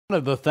One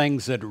of the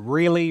things that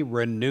really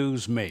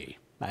renews me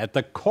at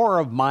the core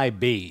of my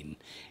being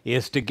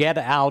is to get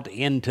out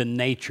into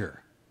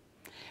nature.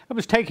 I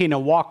was taking a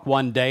walk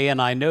one day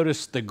and I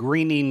noticed the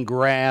greening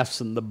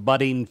grass and the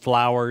budding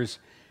flowers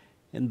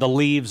and the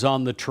leaves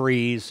on the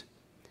trees,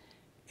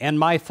 and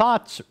my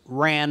thoughts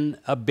ran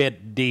a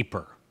bit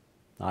deeper.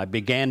 I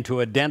began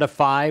to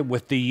identify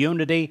with the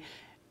unity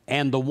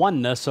and the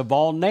oneness of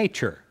all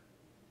nature.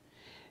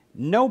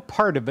 No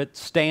part of it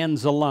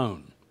stands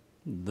alone.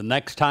 The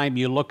next time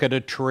you look at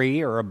a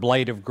tree or a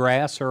blade of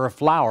grass or a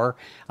flower,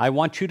 I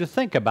want you to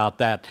think about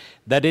that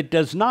it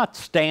does not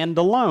stand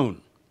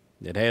alone.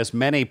 It has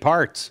many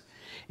parts.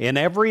 In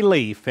every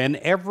leaf, in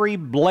every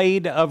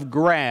blade of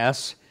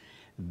grass,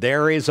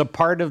 there is a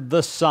part of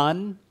the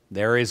sun,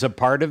 there is a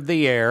part of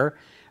the air,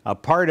 a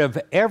part of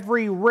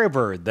every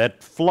river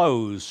that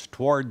flows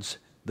towards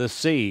the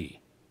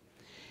sea.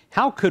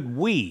 How could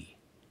we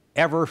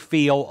ever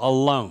feel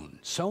alone?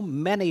 So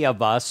many of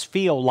us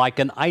feel like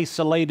an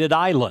isolated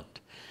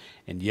island,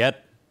 and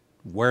yet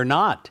we're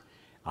not.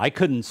 I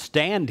couldn't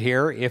stand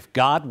here if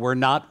God were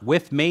not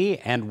with me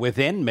and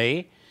within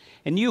me,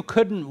 and you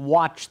couldn't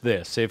watch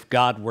this if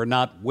God were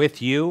not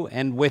with you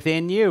and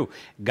within you.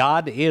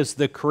 God is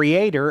the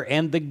creator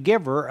and the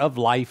giver of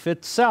life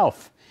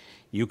itself.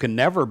 You can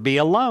never be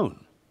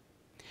alone.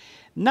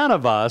 None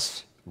of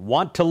us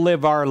want to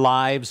live our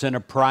lives in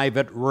a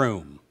private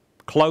room,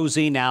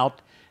 closing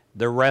out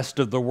the rest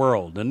of the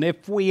world. And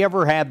if we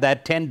ever have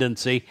that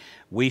tendency,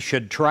 we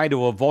should try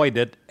to avoid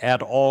it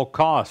at all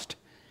cost.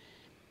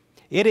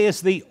 It is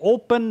the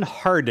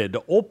open-hearted,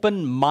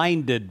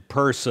 open-minded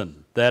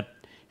person that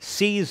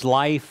sees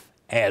life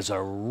as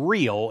a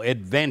real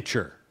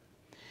adventure.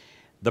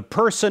 The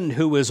person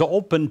who is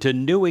open to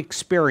new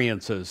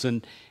experiences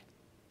and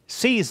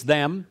sees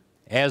them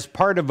as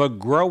part of a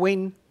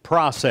growing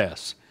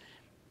process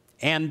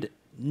and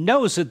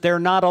knows that they're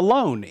not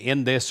alone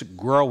in this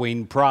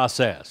growing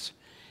process.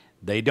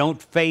 They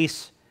don't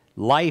face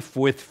life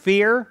with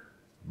fear,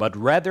 but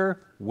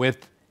rather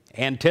with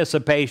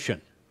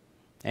anticipation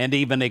and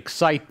even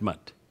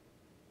excitement.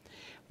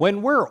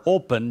 When we're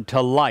open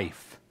to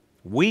life,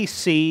 we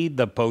see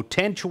the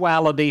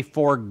potentiality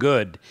for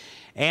good,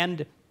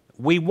 and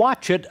we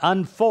watch it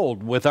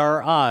unfold with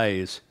our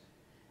eyes.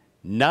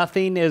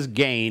 Nothing is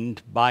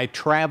gained by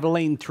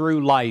traveling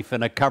through life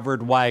in a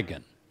covered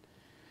wagon.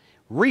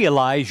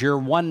 Realize your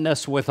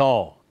oneness with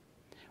all.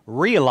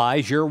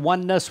 Realize your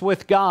oneness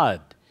with God,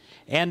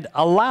 and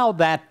allow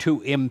that to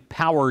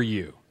empower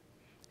you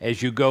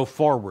as you go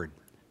forward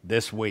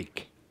this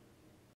week.